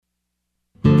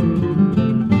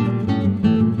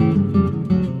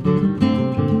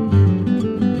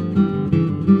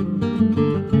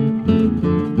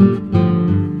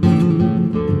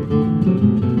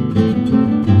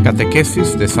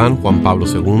Catequesis de San Juan Pablo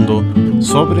II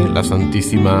sobre la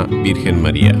Santísima Virgen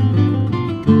María.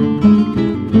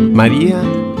 María,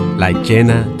 la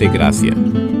llena de gracia.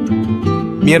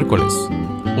 Miércoles,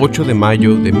 8 de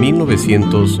mayo de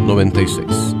 1996.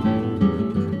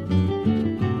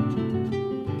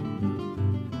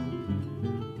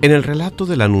 En el relato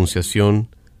de la Anunciación,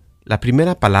 la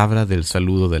primera palabra del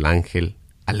saludo del ángel,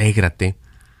 alégrate,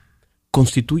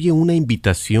 constituye una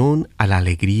invitación a la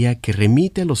alegría que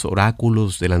remite a los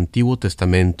oráculos del Antiguo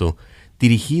Testamento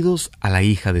dirigidos a la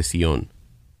hija de Sión.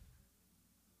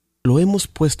 Lo hemos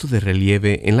puesto de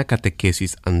relieve en la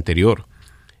catequesis anterior,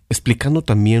 explicando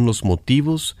también los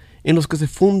motivos en los que se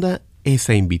funda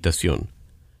esa invitación: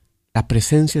 la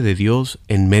presencia de Dios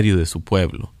en medio de su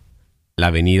pueblo,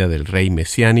 la venida del Rey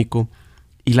mesiánico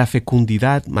y la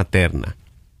fecundidad materna.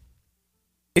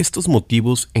 Estos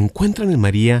motivos encuentran en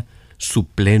María su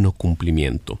pleno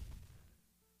cumplimiento.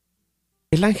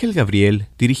 El ángel Gabriel,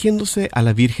 dirigiéndose a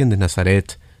la Virgen de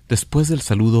Nazaret, después del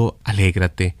saludo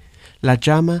alégrate, la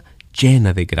llama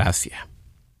llena de gracia.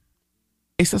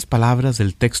 Estas palabras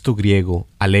del texto griego,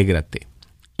 alégrate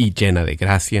y llena de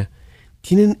gracia,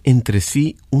 tienen entre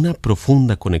sí una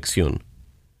profunda conexión.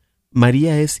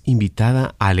 María es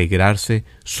invitada a alegrarse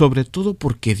sobre todo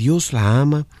porque Dios la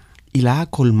ama y la ha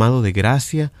colmado de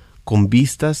gracia con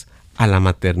vistas a la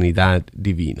maternidad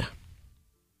divina.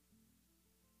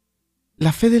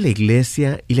 La fe de la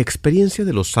Iglesia y la experiencia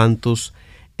de los santos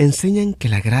enseñan que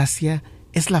la gracia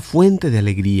es la fuente de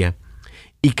alegría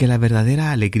y que la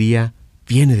verdadera alegría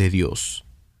viene de Dios.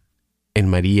 En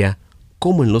María,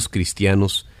 como en los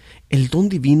cristianos, el don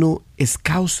divino es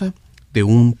causa de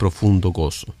un profundo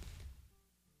gozo.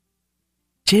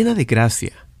 Llena de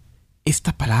gracia,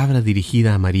 esta palabra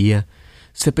dirigida a María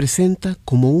se presenta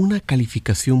como una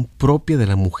calificación propia de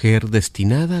la mujer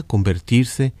destinada a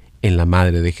convertirse en la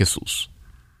madre de Jesús.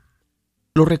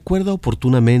 Lo recuerda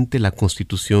oportunamente la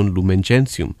Constitución Lumen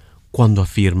Gentium cuando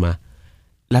afirma: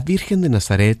 la Virgen de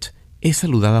Nazaret es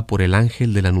saludada por el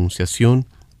ángel de la Anunciación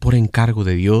por encargo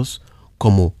de Dios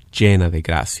como llena de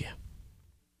gracia.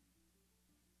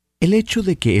 El hecho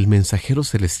de que el mensajero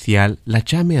celestial la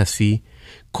llame así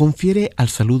confiere al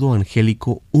saludo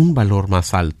angélico un valor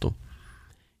más alto.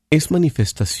 Es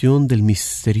manifestación del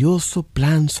misterioso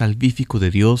plan salvífico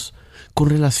de Dios con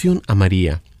relación a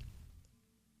María.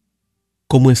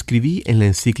 Como escribí en la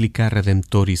encíclica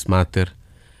Redemptoris Mater,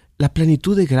 la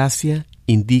plenitud de gracia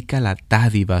indica la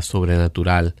dádiva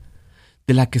sobrenatural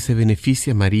de la que se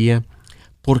beneficia María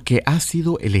porque ha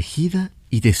sido elegida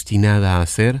y destinada a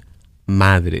ser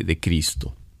Madre de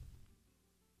Cristo.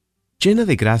 Llena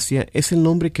de gracia es el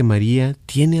nombre que María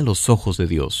tiene a los ojos de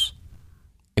Dios.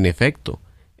 En efecto,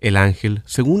 el ángel,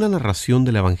 según la narración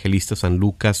del evangelista San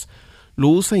Lucas, lo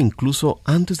usa incluso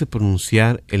antes de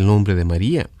pronunciar el nombre de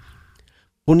María,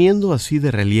 poniendo así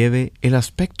de relieve el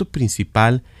aspecto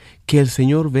principal que el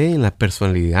Señor ve en la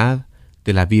personalidad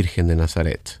de la Virgen de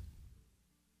Nazaret.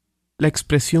 La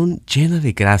expresión llena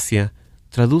de gracia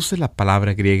traduce la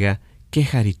palabra griega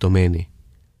kecharitomene,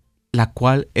 la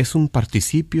cual es un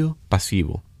participio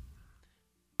pasivo.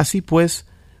 Así pues,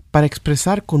 para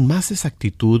expresar con más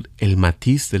exactitud el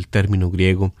matiz del término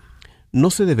griego, no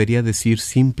se debería decir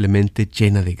simplemente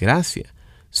llena de gracia,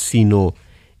 sino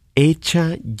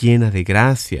hecha llena de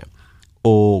gracia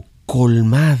o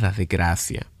colmada de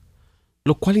gracia,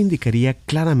 lo cual indicaría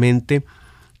claramente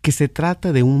que se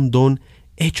trata de un don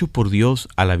hecho por Dios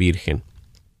a la Virgen.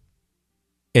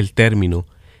 El término,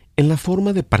 en la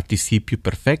forma de participio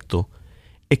perfecto,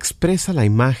 expresa la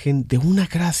imagen de una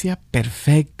gracia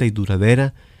perfecta y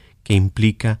duradera que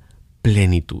implica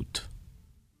plenitud.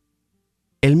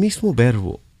 El mismo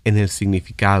verbo en el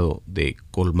significado de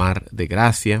colmar de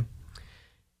gracia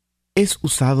es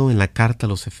usado en la carta a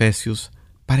los Efesios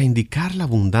para indicar la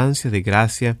abundancia de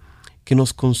gracia que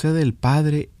nos concede el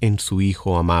Padre en su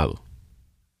Hijo amado.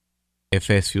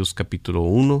 Efesios capítulo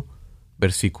 1,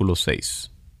 versículo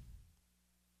 6.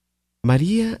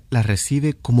 María la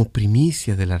recibe como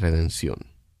primicia de la redención.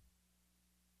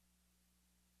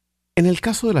 En el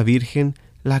caso de la Virgen,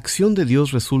 la acción de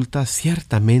Dios resulta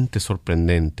ciertamente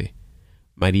sorprendente.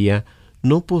 María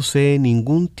no posee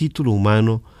ningún título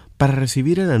humano para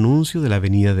recibir el anuncio de la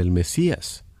venida del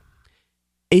Mesías.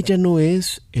 Ella no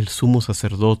es el sumo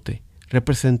sacerdote,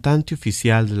 representante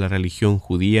oficial de la religión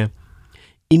judía,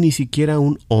 y ni siquiera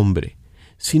un hombre,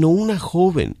 sino una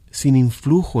joven sin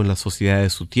influjo en la sociedad de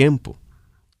su tiempo.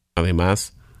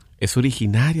 Además, es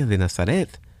originaria de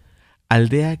Nazaret,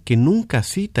 aldea que nunca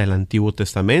cita el Antiguo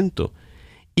Testamento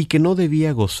y que no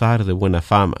debía gozar de buena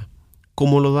fama,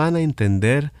 como lo dan a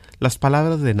entender las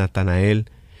palabras de Natanael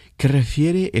que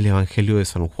refiere el Evangelio de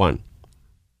San Juan.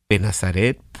 ¿De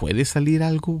Nazaret puede salir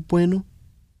algo bueno?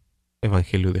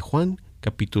 Evangelio de Juan,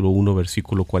 capítulo 1,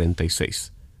 versículo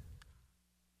 46.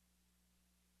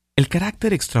 El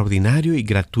carácter extraordinario y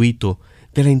gratuito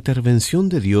de la intervención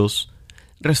de Dios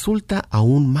resulta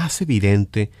aún más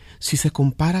evidente si se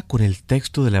compara con el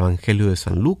texto del Evangelio de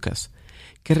San Lucas,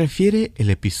 que refiere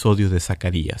el episodio de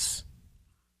Zacarías.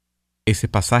 Ese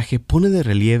pasaje pone de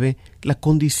relieve la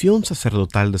condición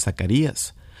sacerdotal de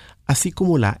Zacarías, así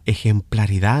como la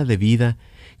ejemplaridad de vida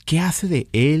que hace de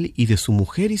él y de su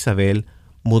mujer Isabel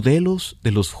modelos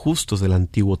de los justos del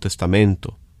Antiguo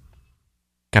Testamento.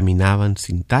 Caminaban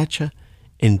sin tacha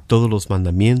en todos los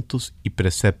mandamientos y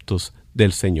preceptos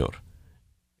del Señor.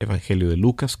 Evangelio de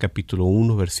Lucas, capítulo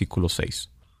 1, versículo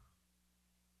 6.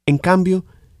 En cambio,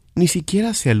 ni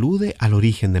siquiera se alude al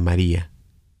origen de María.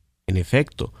 En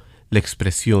efecto, la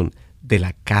expresión de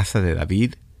la casa de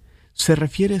David se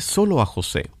refiere solo a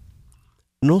José.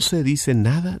 No se dice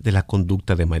nada de la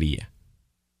conducta de María.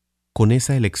 Con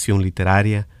esa elección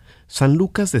literaria, San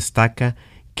Lucas destaca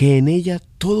que en ella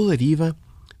todo deriva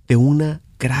de una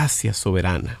gracia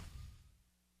soberana.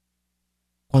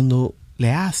 Cuando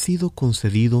le ha sido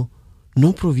concedido,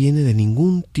 no proviene de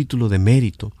ningún título de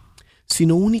mérito,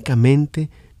 sino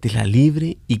únicamente de la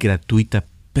libre y gratuita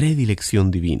predilección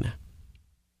divina.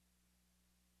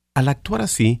 Al actuar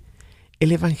así,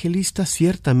 el evangelista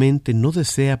ciertamente no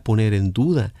desea poner en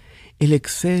duda el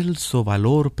excelso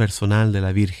valor personal de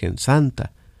la Virgen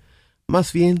Santa,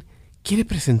 más bien quiere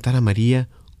presentar a María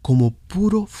como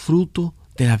puro fruto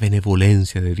de la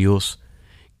benevolencia de Dios,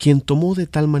 quien tomó de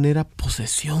tal manera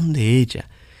posesión de ella,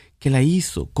 que la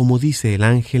hizo, como dice el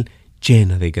ángel,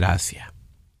 llena de gracia.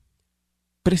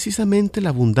 Precisamente la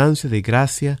abundancia de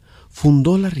gracia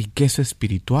fundó la riqueza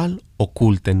espiritual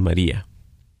oculta en María.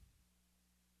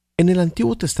 En el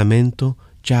Antiguo Testamento,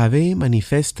 Yahvé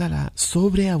manifiesta la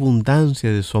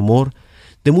sobreabundancia de su amor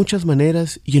de muchas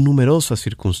maneras y en numerosas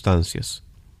circunstancias.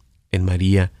 En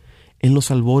María, en los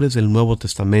albores del Nuevo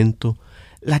Testamento,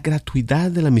 la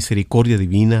gratuidad de la misericordia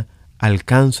divina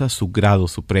alcanza su grado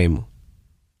supremo.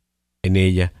 En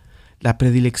ella, la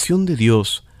predilección de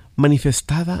Dios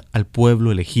manifestada al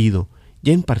pueblo elegido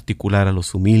y en particular a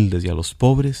los humildes y a los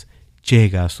pobres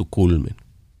llega a su culmen.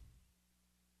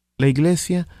 La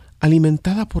Iglesia,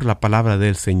 alimentada por la palabra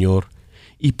del Señor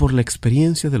y por la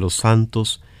experiencia de los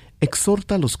santos,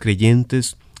 exhorta a los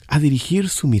creyentes a dirigir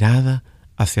su mirada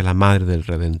hacia la Madre del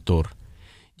Redentor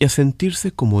y a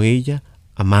sentirse como ella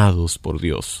amados por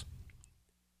Dios.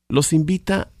 Los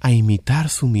invita a imitar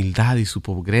su humildad y su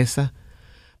pobreza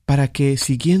para que,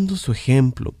 siguiendo su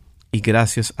ejemplo y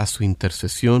gracias a su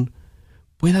intercesión,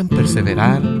 puedan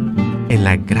perseverar en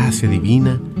la gracia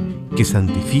divina que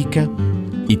santifica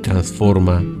y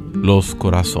transforma los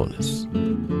corazones.